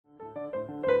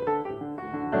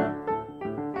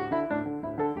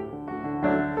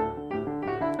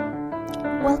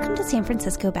Welcome to San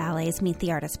Francisco Ballet's Meet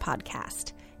the Artist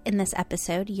podcast. In this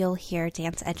episode, you'll hear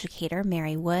dance educator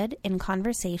Mary Wood in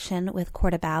conversation with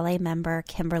Corps de Ballet member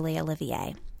Kimberly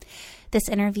Olivier. This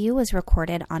interview was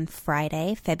recorded on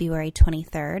Friday, February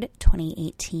 23rd,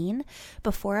 2018,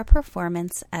 before a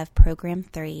performance of Program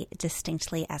 3,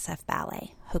 Distinctly SF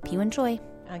Ballet. Hope you enjoy.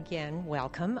 Again,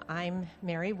 welcome. I'm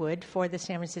Mary Wood for the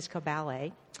San Francisco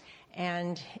Ballet.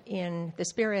 And in the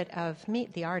spirit of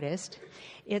Meet the Artist,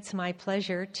 it's my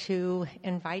pleasure to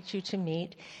invite you to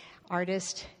meet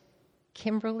artist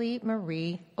Kimberly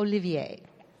Marie Olivier.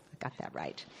 I got that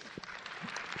right.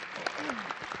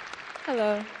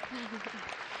 Hello.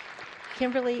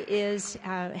 Kimberly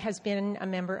has been a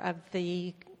member of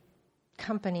the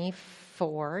company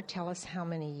for, tell us how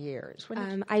many years?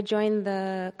 I joined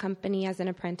the company as an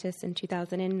apprentice in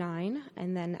 2009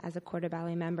 and then as a Corps de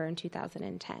Ballet member in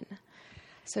 2010.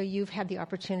 So you've had the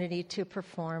opportunity to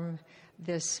perform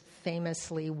this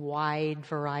famously wide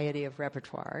variety of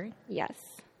repertoire. Yes.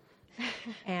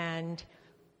 And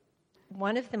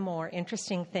one of the more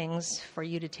interesting things for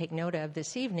you to take note of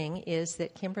this evening is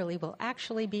that Kimberly will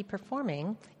actually be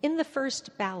performing in the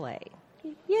first ballet.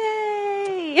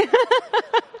 Yay!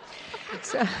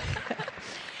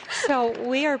 So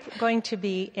we are going to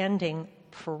be ending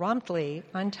promptly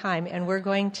on time, and we're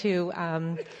going to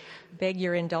beg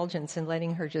your indulgence in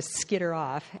letting her just skitter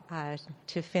off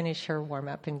to finish her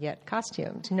warm-up and get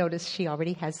costumed. Notice she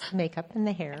already has makeup in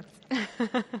the hair.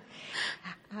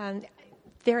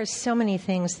 There are so many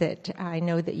things that I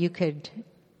know that you could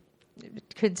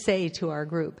say to our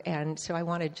group, and so I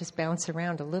want to just bounce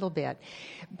around a little bit.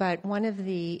 But one of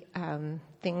the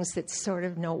things that's sort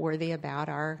of noteworthy about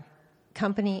our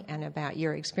company and about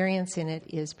your experience in it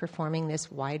is performing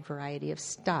this wide variety of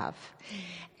stuff.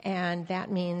 And that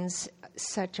means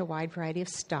such a wide variety of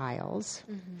styles.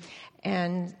 Mm-hmm.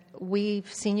 And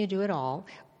we've seen you do it all.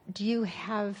 Do you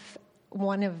have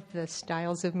one of the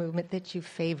styles of movement that you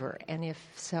favor? And if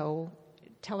so,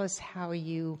 tell us how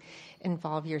you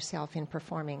involve yourself in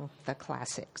performing the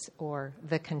classics or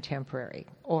the contemporary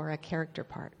or a character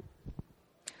part.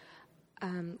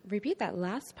 Repeat that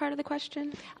last part of the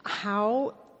question.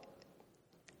 How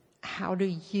do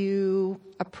you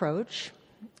approach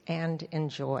and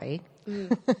enjoy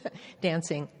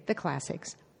dancing the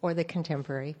classics or the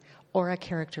contemporary or a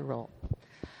character role?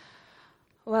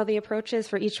 Well, the approaches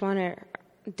for each one are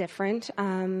different.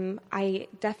 I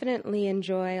definitely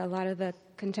enjoy a lot of the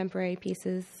contemporary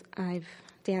pieces I've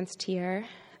danced here.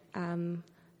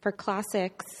 For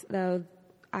classics, though,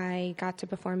 I got to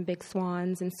perform Big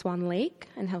Swans in Swan Lake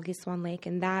and Helgi Swan Lake,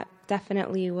 and that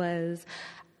definitely was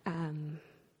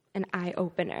an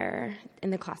eye-opener in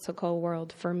the classical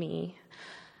world for me.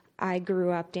 I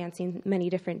grew up dancing many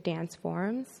different dance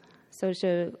forms, so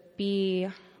to be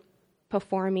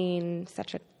performing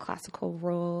such a classical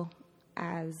role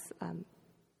as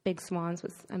Big Swans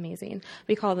was amazing.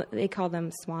 They call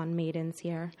them Swan Maidens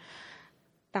here.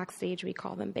 Backstage, we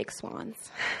call them Big Swans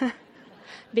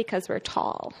because we're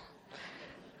tall.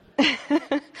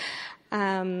 I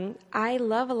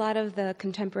love a lot of the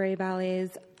contemporary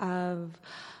ballets of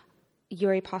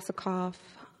Yuri Possokhov,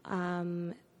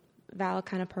 Val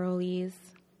Canaparolis,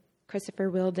 Christopher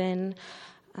Wheeldon.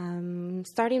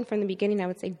 Starting from the beginning, I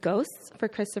would say Ghosts for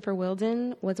Christopher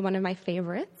Wheeldon was one of my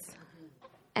favorites.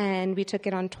 And we took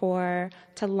it on tour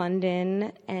to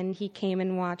London, and he came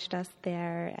and watched us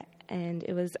there, and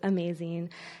it was amazing.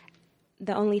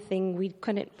 The only thing, we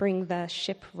couldn't bring the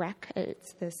shipwreck.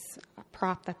 It's this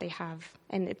prop that they have,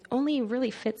 and it only really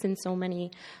fits in so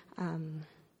many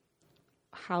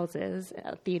houses,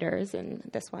 theaters, and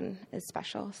this one is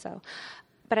special.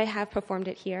 But I have performed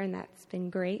it here, and that's been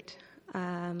great.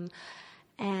 And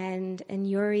in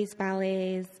Yuri's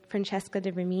ballets, Francesca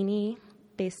de Rimini,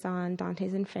 based on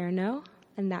Dante's Inferno,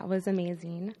 and that was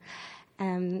amazing.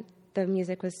 The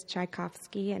music was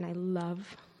Tchaikovsky, and I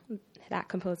love that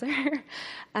composer.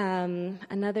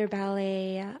 Another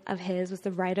ballet of his was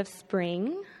The Rite of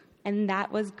Spring, and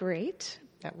that was great.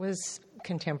 That was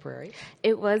contemporary.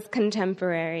 It was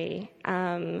contemporary.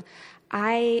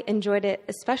 I enjoyed it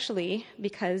especially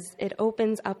because it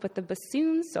opens up with the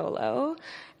bassoon solo,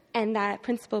 and that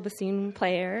principal bassoon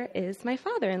player is my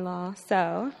father-in-law,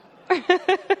 so...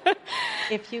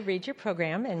 If you read your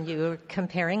program and you're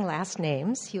comparing last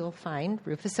names, you'll find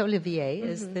Rufus Olivier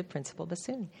is the principal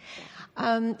bassoon.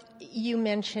 You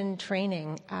mentioned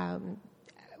training.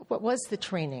 What was the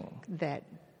training that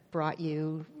brought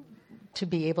you to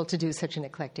be able to do such an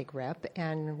eclectic rep,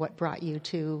 and what brought you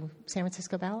to San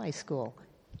Francisco Ballet School?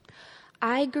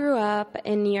 I grew up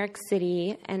in New York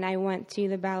City, and I went to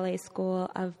the ballet school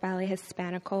of Ballet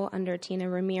Hispanico under Tina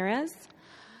Ramirez.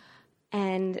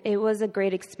 And it was a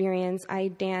great experience. I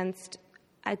danced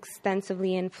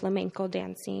extensively in flamenco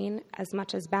dancing as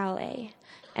much as ballet.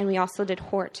 And we also did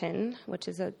Horton, which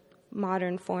is a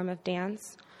modern form of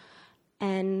dance.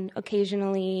 And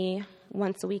occasionally,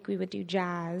 once a week, we would do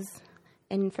jazz.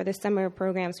 And for the summer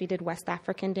programs, we did West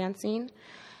African dancing.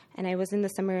 And I was in the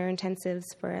summer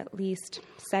intensives for at least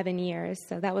 7 years,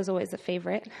 so that was always a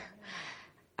favorite.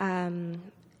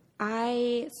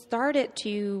 I started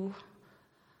to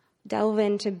delve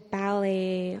into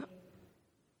ballet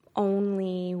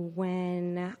only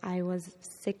when I was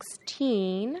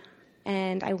 16,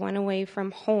 and I went away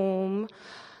from home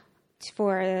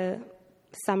for a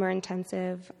summer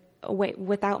intensive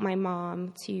without my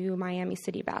mom to Miami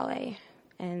City Ballet,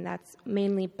 and that's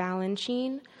mainly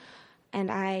Balanchine, and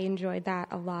I enjoyed that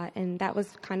a lot, and that was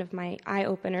kind of my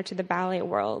eye-opener to the ballet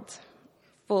world,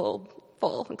 full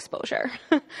exposure.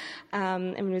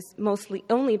 And it was mostly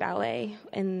only ballet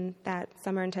in that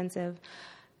summer intensive.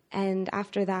 And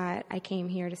after that, I came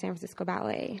here to San Francisco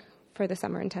Ballet for the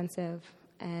summer intensive,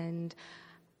 and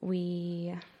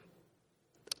we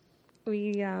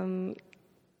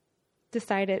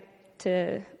decided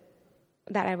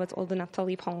that I was old enough to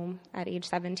leave home at age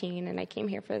 17, and I came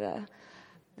here for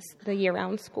the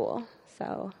year-round school.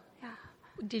 So, yeah.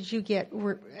 Did you get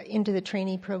into the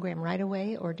trainee program right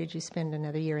away, or did you spend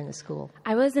another year in the school?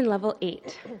 I was in level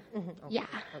 8. Okay. Yeah.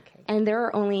 Okay. And there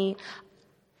are only,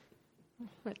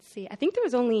 I think there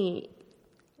was only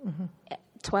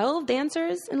 12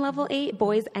 dancers in level 8,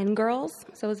 boys and girls.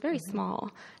 So it was very small.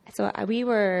 So we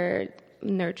were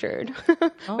nurtured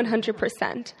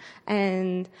 100%.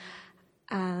 And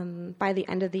by the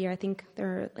end of the year, I think there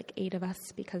were like 8 of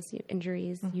us because of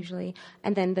injuries usually.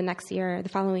 And then the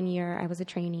following year, I was a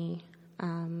trainee.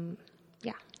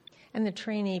 Yeah. And the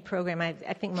trainee program, I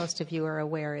think most of you are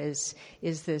aware, is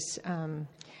this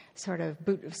sort of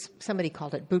somebody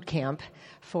called it boot camp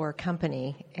for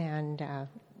company, and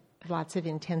lots of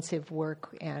intensive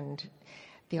work and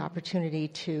the opportunity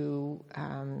to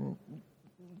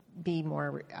be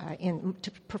more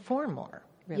to perform more.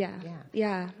 Really.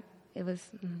 Yeah. It was.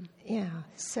 Yeah.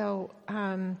 So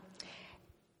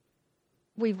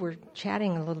we were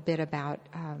chatting a little bit about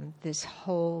this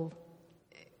whole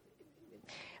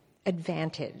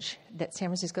advantage that San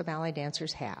Francisco ballet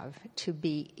dancers have to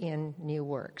be in new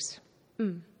works,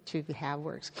 to have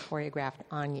works choreographed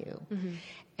on you.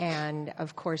 And,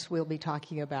 of course, we'll be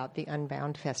talking about the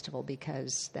Unbound Festival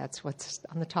because that's what's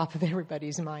on the top of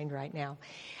everybody's mind right now.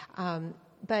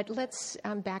 But let's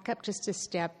back up just a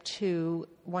step to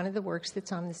one of the works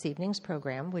that's on this evening's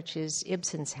program, which is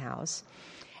Ibsen's House.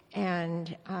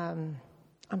 And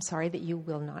I'm sorry that you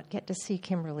will not get to see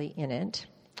Kimberly in it,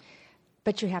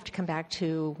 but you have to come back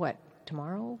to,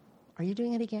 tomorrow? Are you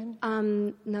doing it again?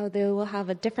 No, they will have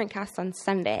a different cast on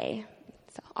Sunday.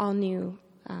 So all new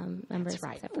members, That's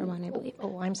right. Except for one, I believe.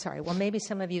 Oh, I'm sorry. Well, maybe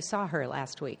some of you saw her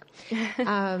last week.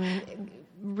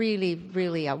 Really,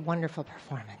 really a wonderful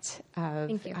performance.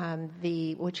 Thank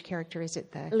you. Which character is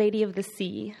it? The Lady of the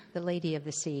Sea. The Lady of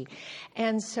the Sea.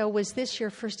 And so was this your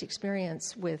first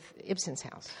experience with Ibsen's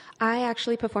House? I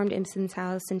actually performed Ibsen's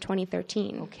House in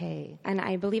 2013. Okay. And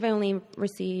I believe I only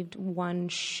received one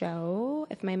show,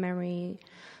 if my memory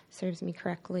serves me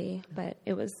correctly, but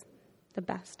it was the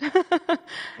best.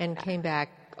 And came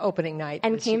back opening night.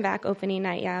 Back opening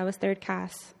night, yeah. I was third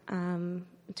cast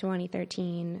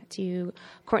 2013 to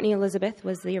Courtney Elizabeth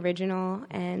was the original,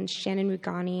 and Shannon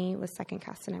Mugani was second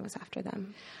cast, and I was after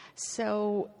them.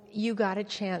 So you got a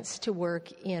chance to work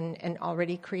in an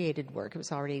already created work. It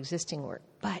was already existing work,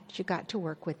 but you got to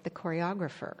work with the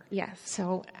choreographer. Yes.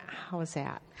 So how was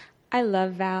that? I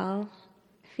love Val.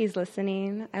 If he's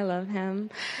listening, I love him.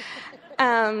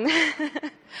 I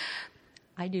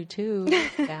do too,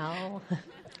 Val.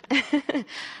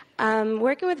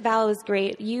 Working with Val is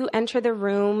great. You enter the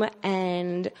room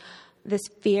and this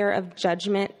fear of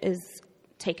judgment is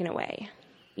taken away.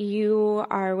 You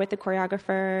are with the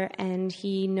choreographer and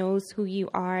he knows who you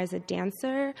are as a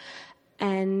dancer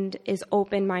and is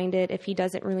open-minded if he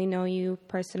doesn't really know you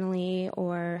personally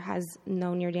or has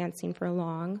known your dancing for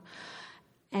long.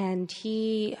 And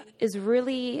he is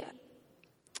really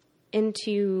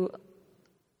into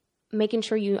making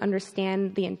sure you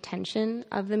understand the intention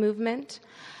of the movement.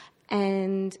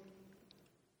 And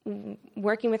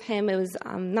working with him, it was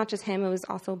not just him, it was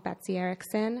also Betsy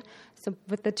Erickson. So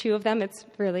with the two of them, it's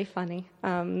really funny.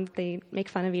 They make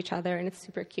fun of each other, and it's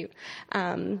super cute.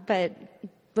 But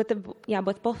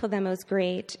with both of them, it was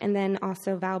great. And then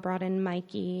also Val brought in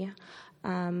Mikey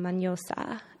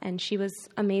Manyosa, and she was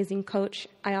amazing coach.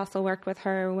 I also worked with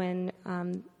her when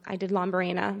I did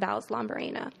Lamborena, Val's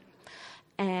Lamborena.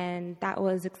 and that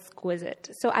was exquisite.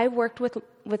 So I worked with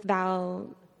Val.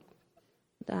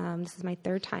 This is my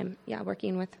third time,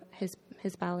 working with his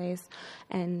ballets,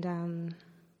 and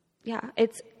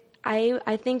it's.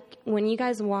 I think when you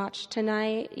guys watch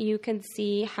tonight, you can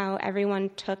see how everyone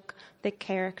took the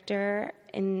character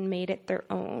and made it their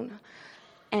own.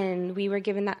 And we were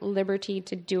given that liberty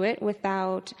to do it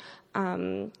without,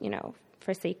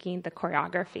 forsaking the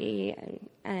choreography.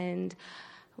 And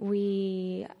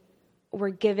we were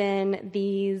given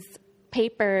these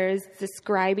papers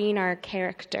describing our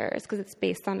characters because it's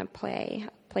based on a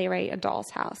playwright, A Doll's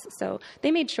House. So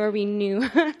they made sure we knew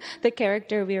the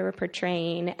character we were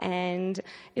portraying, and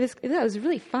it was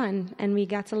really fun. And we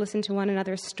got to listen to one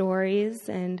another's stories,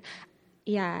 and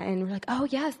we're like, oh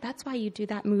yes, that's why you do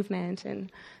that movement, and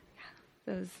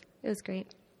it was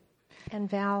great. And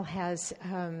Val has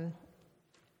a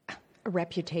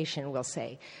reputation, we'll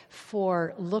say,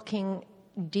 for looking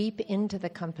deep into the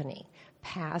company,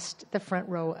 past the front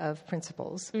row of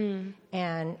principals,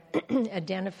 and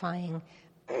identifying.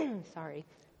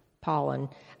 Pollen,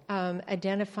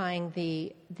 identifying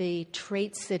the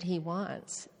traits that he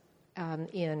wants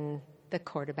in the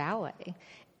corps de ballet.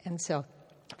 And so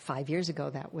 5 years ago,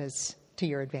 that was to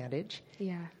your advantage.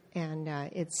 Yeah. And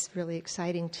it's really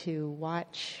exciting to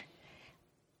watch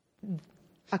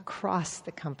across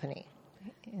the company.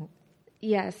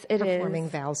 Yes, it is. Performing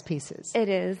Val's pieces. It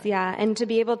is, yeah. And to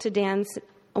be able to dance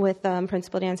with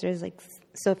principal dancers like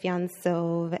Sofiane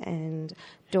Sauve and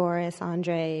Doris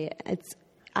Andre,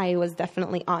 I was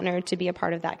definitely honored to be a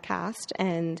part of that cast.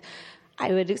 And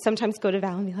I would sometimes go to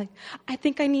Val and be like, I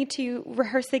think I need to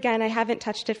rehearse again. I haven't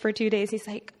touched it for 2 days. He's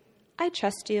like, I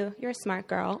trust you. You're a smart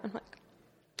girl. I'm like,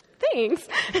 thanks.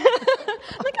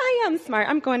 Like, I am smart.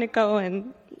 I'm going to go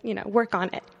and, work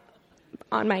on it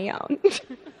on my own.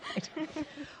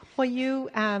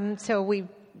 Well, so we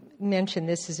mentioned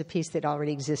this is a piece that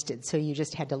already existed, so you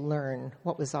just had to learn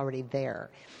what was already there.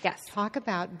 Yes. Talk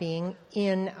about being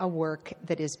in a work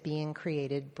that is being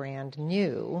created brand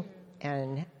new,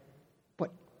 and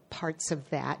what parts of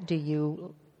that do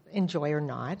you enjoy or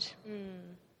not?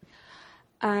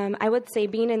 I would say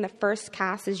being in the first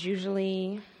cast is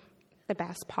usually the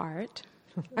best part.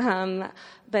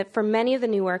 But for many of the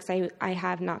new works, I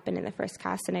have not been in the first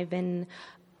cast, and I've been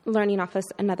learning off as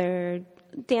another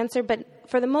dancer. But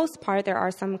for the most part, there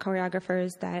are some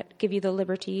choreographers that give you the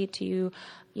liberty to,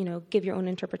 give your own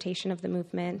interpretation of the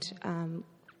movement.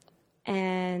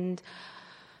 And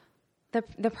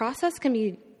the process can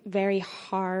be very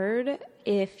hard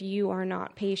if you are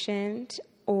not patient,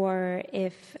 or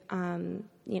if, who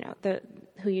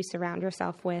you surround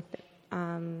yourself with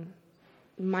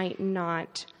might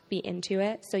not be into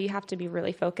it. So you have to be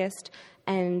really focused.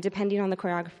 And depending on the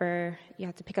choreographer, you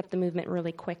have to pick up the movement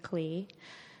really quickly.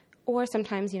 Or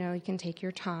sometimes, you can take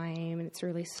your time and it's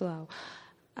really slow.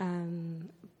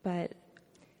 But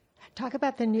talk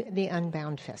about the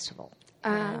Unbound Festival.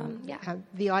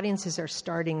 The audiences are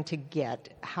starting to get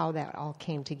how that all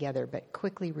came together, but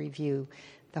quickly review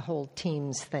the whole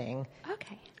teams thing.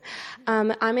 Okay.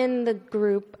 I'm in the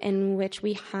group in which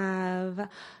we have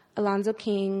Alonzo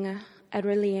King,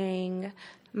 Edward Liang,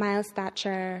 Miles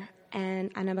Thatcher, and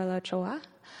Annabella Ochoa.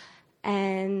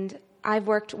 And I've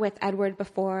worked with Edward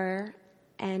before,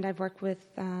 and I've worked with,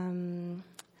 I've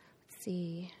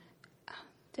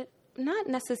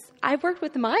worked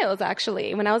with Miles,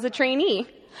 actually, when I was a trainee.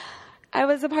 I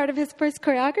was a part of his first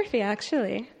choreography,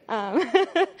 actually.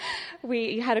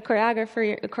 We had a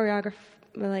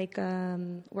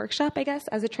workshop, I guess,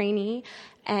 as a trainee,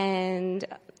 and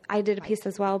I did a piece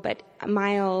as well, but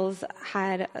Miles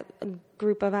had a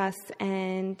group of us,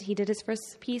 and he did his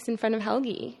first piece in front of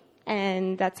Helgi,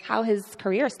 and that's how his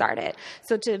career started.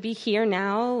 So to be here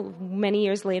now, many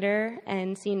years later,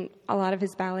 and seeing a lot of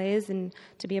his ballets and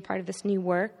to be a part of this new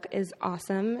work is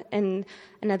awesome. And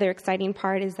another exciting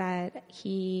part is that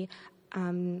he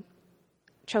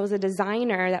chose a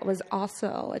designer that was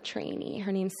also a trainee.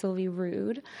 Her name's Sylvie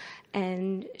Rude,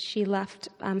 and she left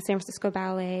San Francisco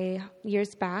Ballet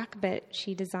years back, but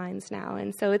she designs now.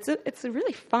 And so it's a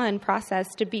really fun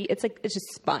process to be. It's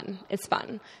just fun. It's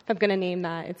fun. If I'm going to name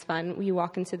that, it's fun. You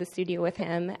walk into the studio with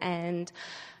him, and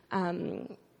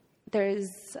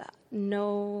there's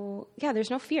no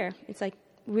fear. It's like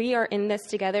we are in this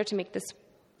together to make this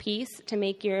piece, to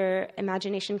make your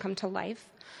imagination come to life.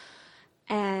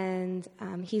 And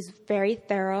he's very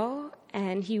thorough,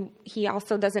 and he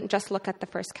also doesn't just look at the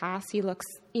first cast. He looks,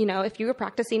 if you were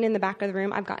practicing in the back of the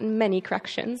room, I've gotten many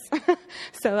corrections.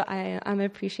 So I'm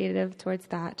appreciative towards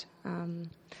that.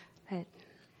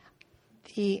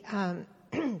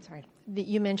 sorry,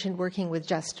 you mentioned working with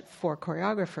just 4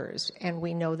 choreographers, and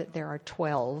we know that there are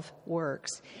 12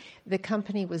 works. The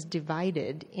company was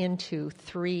divided into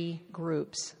 3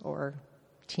 groups or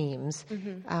teams,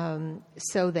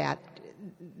 so that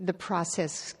the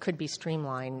process could be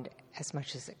streamlined as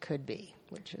much as it could be,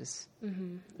 which is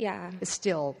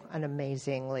still an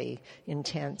amazingly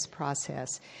intense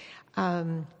process.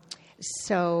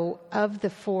 So of the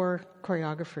 4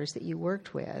 choreographers that you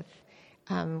worked with,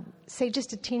 say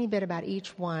just a teeny bit about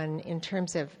each one in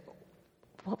terms of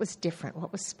what was different,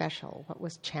 what was special, what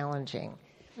was challenging.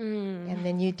 And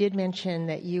then you did mention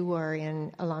that you were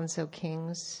in Alonzo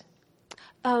King's.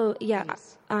 Oh, yeah.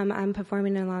 I'm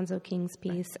performing Alonzo King's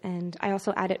piece, and I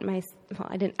also I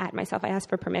didn't add myself. I asked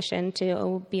for permission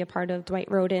to be a part of Dwight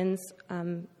Rhoden's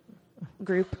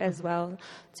group as well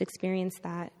to experience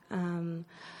that.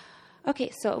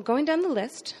 Okay, so going down the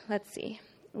list, let's see.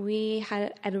 We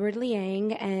had Edward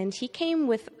Liang, and he came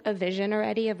with a vision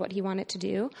already of what he wanted to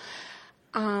do.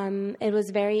 It was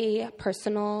very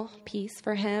personal piece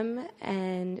for him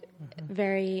and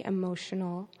very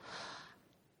emotional.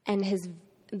 And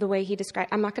the way he described,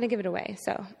 I'm not going to give it away,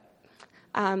 so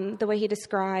the way he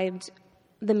described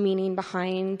the meaning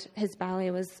behind his ballet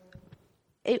was,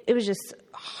 it was just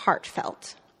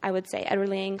heartfelt, I would say. Edward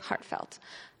Liang, heartfelt.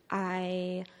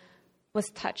 I was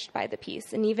touched by the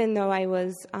piece. And even though I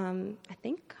was, I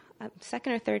think,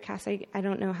 second or third cast, I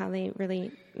don't know how they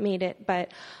really made it,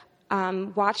 but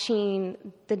watching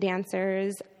the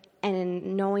dancers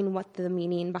and knowing what the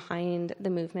meaning behind the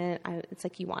movement, it's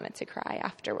like you wanted to cry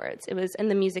afterwards. It was, and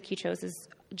the music he chose is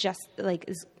just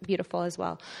is beautiful as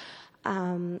well.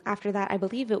 After that, I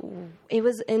believe it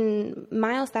was in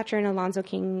Miles Thatcher and Alonzo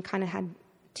King kind of had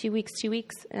 2 weeks,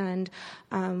 and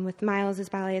with Miles'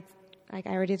 ballet, it's like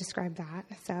I already described that,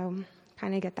 so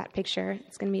kind of get that picture.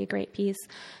 It's going to be a great piece.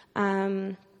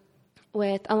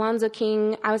 With Alonzo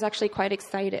King, I was actually quite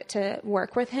excited to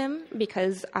work with him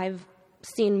because I've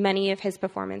seen many of his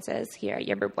performances here at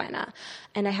Yerba Buena,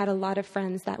 and I had a lot of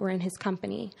friends that were in his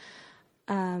company.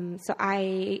 So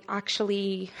I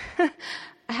actually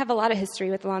I have a lot of history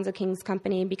with Alonzo King's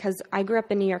company because I grew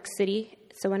up in New York City.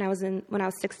 So when I was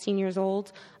 16 years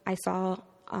old, I saw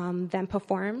them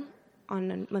perform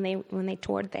when they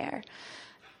toured there.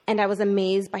 And I was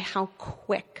amazed by how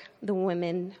quick the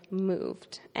women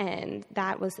moved, and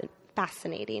that was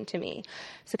fascinating to me.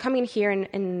 So coming here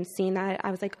and seeing that,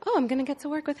 I was like, oh, I'm going to get to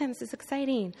work with him. This is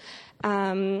exciting.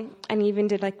 And even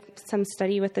did some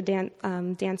study with the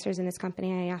dancers in his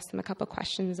company. I asked them a couple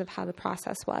questions of how the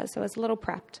process was. So I was a little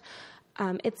prepped.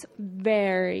 It's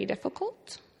very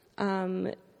difficult.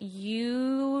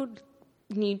 You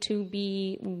need to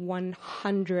be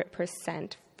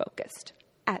 100% focused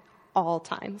at all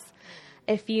times.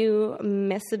 If you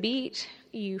miss a beat,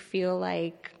 you feel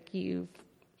like you're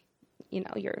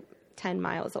 10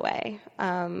 miles away.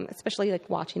 Especially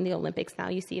watching the Olympics now,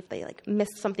 you see if they miss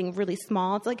something really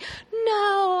small, it's like,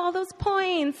 no, all those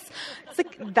points. It's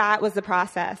like, that was the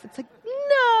process. It's like,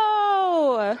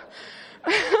 no.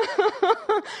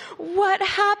 What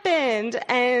happened?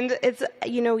 And it's,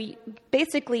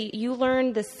 basically you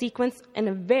learn the sequence in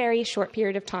a very short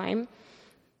period of time,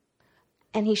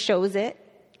 and he shows it,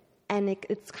 and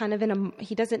it's kind of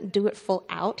he doesn't do it full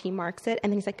out, he marks it,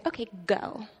 and then he's like, okay,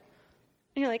 go.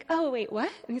 And you're like, oh, wait, what?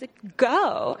 And he's like,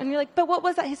 go. And you're like, but what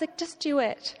was that? He's like, just do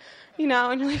it. And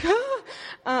you're like,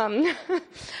 oh.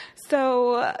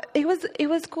 So it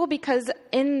was cool because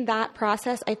in that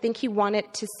process, I think he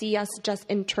wanted to see us just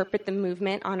interpret the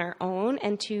movement on our own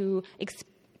and to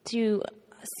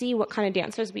see what kind of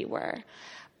dancers we were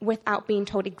without being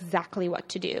told exactly what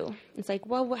to do. It's like,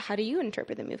 well, how do you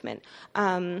interpret the movement?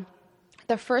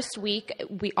 The first week,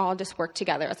 we all just worked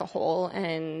together as a whole,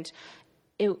 and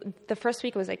the first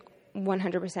week was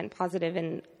 100% positive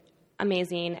and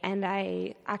amazing. And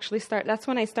that's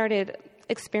when I started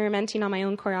experimenting on my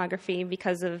own choreography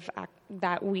because of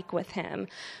that week with him.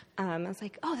 I was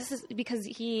like, oh, this is because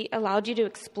he allowed you to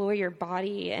explore your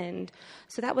body. And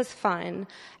so that was fun.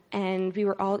 And we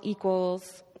were all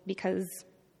equals because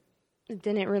it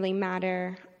didn't really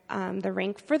matter the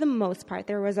rank for the most part.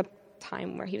 There was a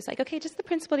time where he was like, okay, just the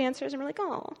principal dancers, and we're like,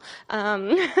 oh.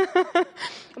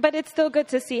 But it's still good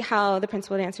to see how the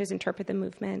principal dancers interpret the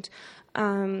movement.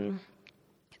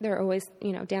 They're always,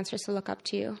 dancers to look up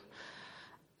to you.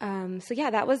 So yeah,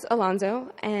 that was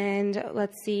Alonzo. And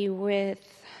let's see, with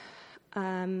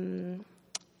Annabelle,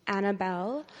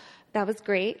 that was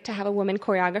great to have a woman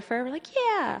choreographer. We're like,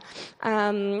 yeah.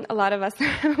 A lot of us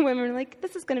women were like,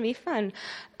 this is going to be fun.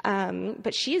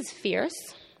 But she is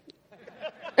fierce.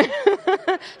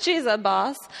 She's a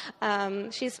boss.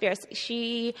 She's fierce.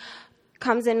 She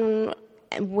comes in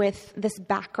with this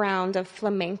background of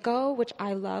flamenco, which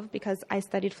I love because I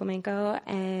studied flamenco,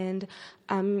 and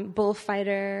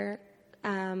bullfighter,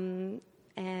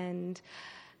 and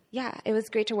yeah, it was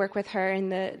great to work with her.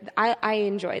 And I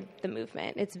enjoyed the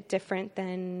movement. It's different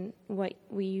than what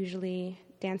we usually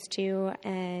dance to,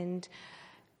 and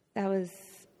that was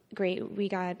great. We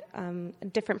got a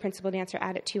different principal dancer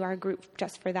added to our group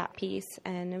just for that piece,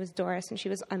 and it was Doris, and she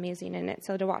was amazing in it.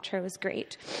 So to watch her was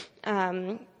great.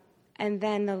 And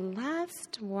then the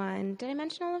last one, did I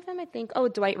mention all of them? I think. Oh,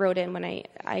 Dwight Roden, when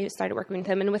I started working with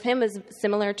him. And with him was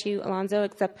similar to Alonzo,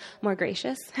 except more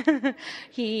gracious.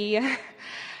 He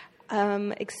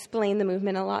explained the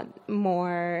movement a lot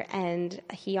more, and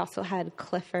he also had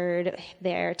Clifford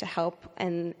there to help,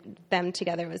 and them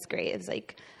together was great. It was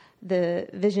like the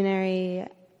visionary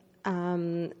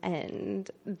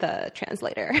and the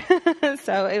translator.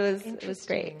 So it was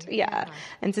great. Yeah.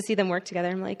 And to see them work together,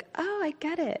 I'm like, oh, I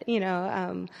get it.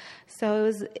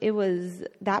 So it was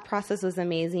that process was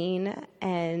amazing,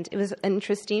 and it was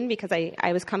interesting because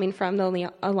I was coming from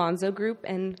the Alonzo group,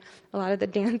 and a lot of the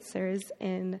dancers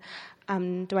in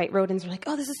Dwight Roden's were like,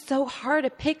 oh, this is so hard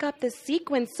to pick up this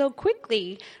sequence so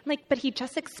quickly. I'm like, but he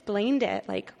just explained it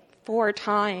like 4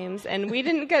 times, and we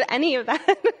didn't get any of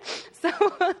that.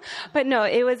 But no,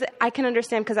 I can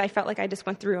understand, because I felt like I just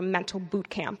went through a mental boot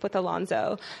camp with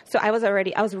Alonzo. So I was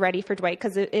ready for Dwight,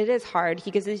 because it is hard.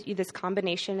 He gives you this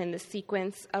combination and this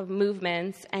sequence of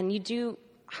movements, and you do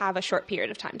have a short period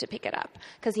of time to pick it up,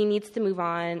 because he needs to move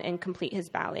on and complete his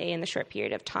ballet in the short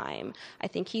period of time. I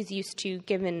think he's used to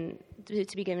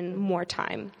be given more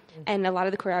time. And a lot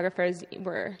of the choreographers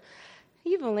were,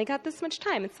 you've only got this much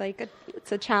time. It's like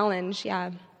it's a challenge,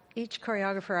 yeah. Each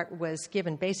choreographer was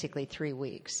given basically 3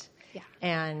 weeks. Yeah.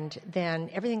 And then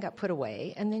everything got put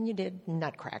away, and then you did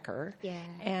Nutcracker. Yeah.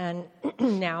 And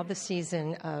now the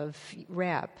season of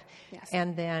Rep. Yes.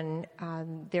 And then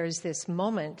there's this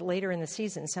moment later in the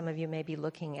season, some of you may be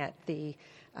looking at the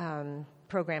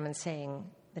program and saying,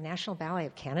 the National Ballet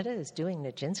of Canada is doing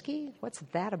Nijinsky? What's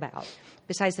that about?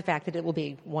 Besides the fact that it will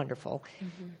be wonderful.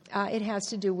 Mm-hmm. It has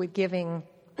to do with giving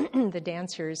the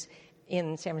dancers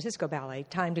in San Francisco Ballet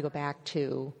time to go back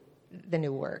to the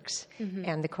new works, mm-hmm.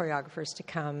 and the choreographers to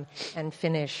come and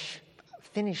finish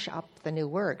up the new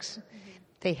works. Mm-hmm.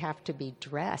 They have to be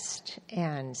dressed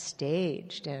and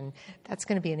staged, and that's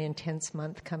going to be an intense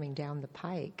month coming down the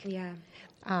pike. Yeah.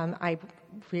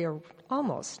 We're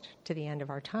almost to the end of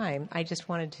our time. I just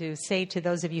wanted to say to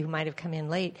those of you who might have come in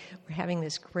late, we're having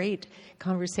this great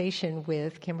conversation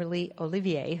with Kimberly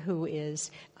Olivier, who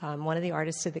is one of the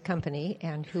artists of the company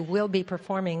and who will be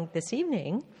performing this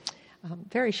evening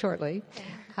very shortly.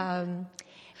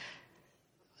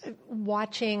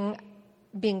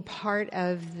 Being part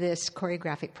of this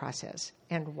choreographic process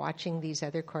and watching these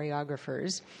other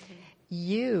choreographers,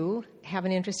 you have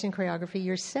an interest in choreography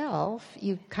yourself.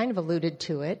 You kind of alluded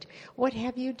to it. What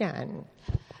have you done?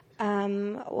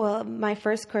 Well, my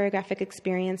first choreographic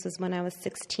experience was when I was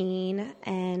 16,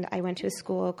 and I went to a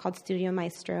school called Studio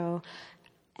Maestro,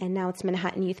 and now it's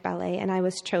Manhattan Youth Ballet, and I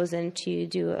was chosen to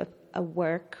do a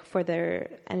work for their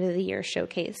end of the year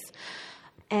showcase.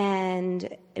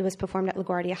 And it was performed at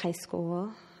LaGuardia High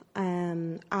School.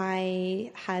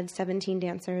 I had 17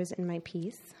 dancers in my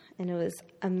piece, and it was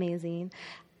amazing.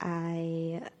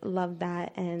 I loved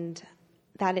that, and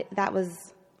that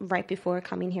was right before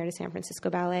coming here to San Francisco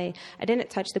Ballet. I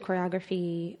didn't touch the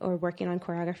choreography or working on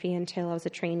choreography until I was a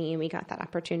trainee, and we got that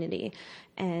opportunity.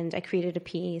 And I created a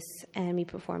piece, and we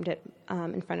performed it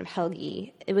in front of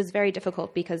Helgi. It was very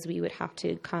difficult because we would have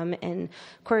to come and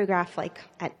choreograph like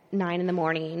at 9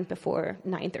 a.m. before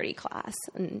 9:30 class,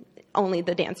 and only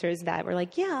the dancers that were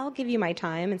like, yeah, I'll give you my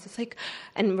time. And so it's like,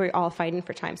 and we're all fighting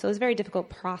for time. So it was a very difficult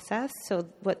process. So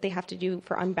what they have to do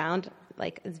for Unbound,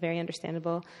 is very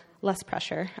understandable. Less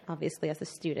pressure, obviously, as a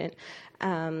student.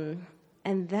 And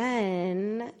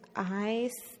then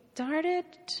I started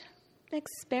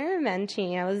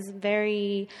experimenting. I was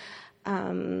very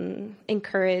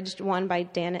encouraged, one, by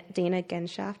Dana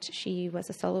Genshaft. She was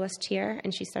a soloist here,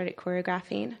 and she started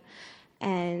choreographing.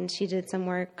 And she did some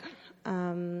work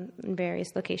in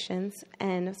various locations.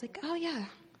 And I was like, oh, yeah,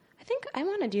 I think I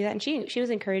want to do that. And she was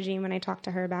encouraging when I talked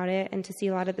to her about it, and to see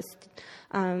a lot of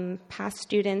the past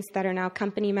students that are now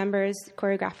company members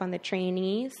choreograph on the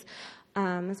trainees.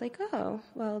 I was like, oh,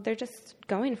 well, they're just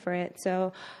going for it.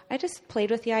 So I just played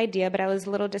with the idea, but I was a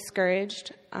little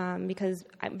discouraged because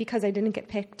I didn't get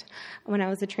picked when I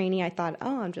was a trainee. I thought,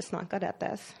 oh, I'm just not good at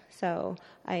this. So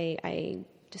I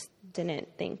just didn't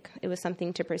think it was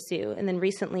something to pursue. And then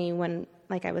recently, when,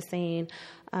 like I was saying,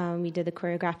 we did the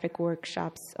choreographic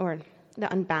workshops, or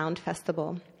the Unbound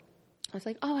Festival, I was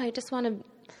like, oh, I just want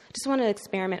to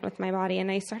experiment with my body.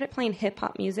 And I started playing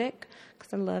hip-hop music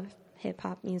because I love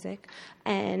hip-hop music.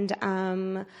 And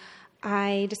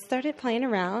I just started playing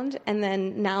around. And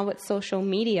then now with social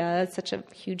media, it's such a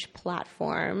huge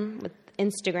platform with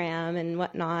Instagram and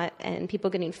whatnot, and people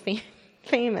getting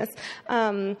famous.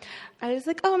 I was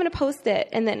like, oh, I'm going to post it.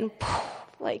 And then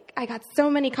like I got so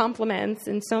many compliments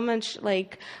and so much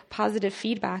like positive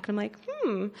feedback. And I'm like,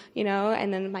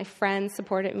 and then my friends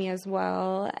supported me as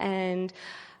well. And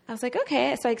I was like,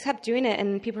 okay. So I kept doing it.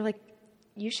 And people were like,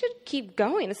 you should keep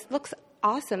going. This looks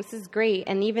awesome. This is great.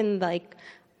 And even like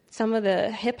some of the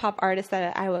hip hop artists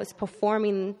that I was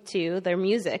performing to, their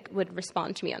music would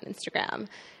respond to me on Instagram.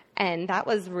 And that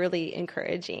was really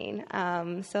encouraging.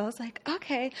 So I was like,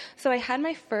 okay. So I had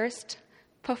my first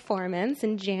performance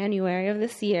in January of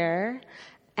this year,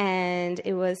 and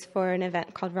it was for an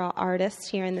event called Raw Artists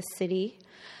here in the city.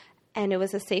 And it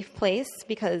was a safe place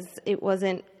because it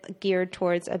wasn't geared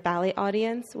towards a ballet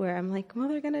audience where I'm like, well,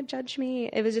 they're going to judge me.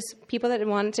 It was just people that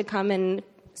wanted to come and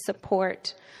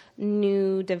support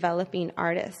new developing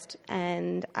artists.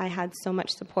 And I had so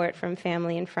much support from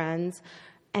family and friends.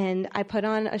 And I put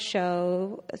on a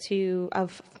show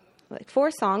of like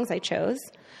 4 songs I chose,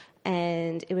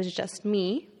 and it was just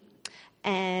me.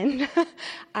 And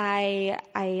I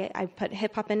put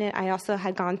hip hop in it. I also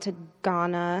had gone to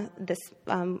Ghana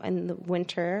in the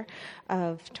winter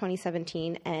of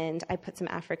 2017, and I put some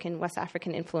West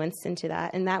African influence into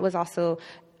that. And that was also,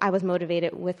 I was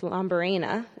motivated with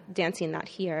Lamborena, dancing that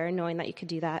here, knowing that you could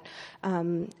do that.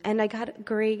 And I got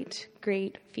great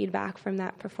feedback from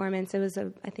that performance. It was,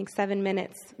 I think, 7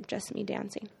 minutes of just me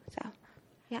dancing. So,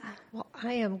 yeah. Well,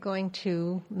 I am going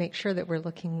to make sure that we're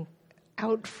looking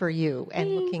out for you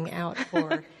and looking out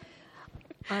for...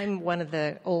 I'm one of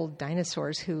the old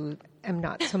dinosaurs who am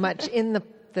not so much in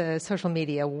the social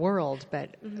media world,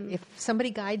 but if somebody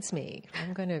guides me,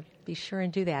 I'm going to be sure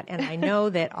and do that. And I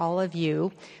know that all of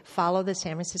you follow the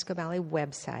San Francisco Ballet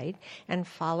website and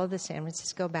follow the San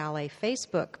Francisco Ballet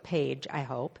Facebook page, I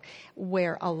hope,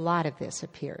 where a lot of this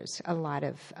appears, a lot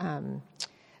of...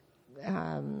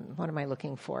 what am I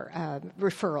looking for?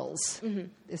 Referrals. Mm-hmm.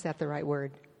 Is that the right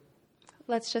word?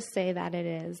 Let's just say that it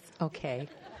is. Okay.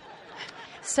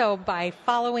 So by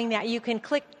following that, you can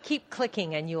keep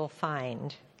clicking and you'll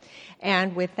find.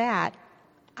 And with that,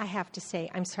 I have to say,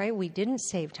 I'm sorry we didn't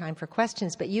save time for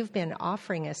questions, but you've been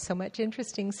offering us so much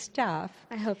interesting stuff.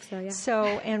 I hope so, yeah. So,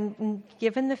 and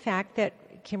given the fact that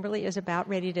Kimberly is about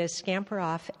ready to scamper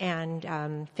off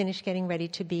and finish getting ready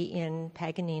to be in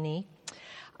Paganini,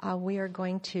 we are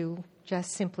going to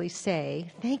just simply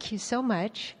say thank you so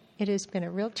much. It has been a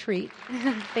real treat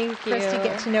Thank you. for us to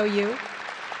get to know you.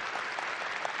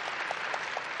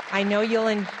 I know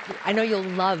you'll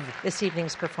love this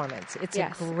evening's performance. It's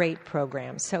a great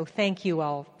program. So thank you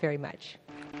all very much.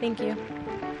 Thank you.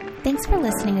 Thanks for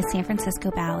listening to San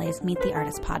Francisco Ballet's Meet the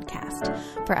Artist podcast.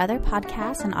 For other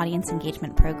podcasts and audience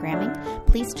engagement programming,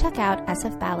 please check out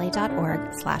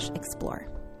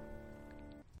sfballet.org/explore.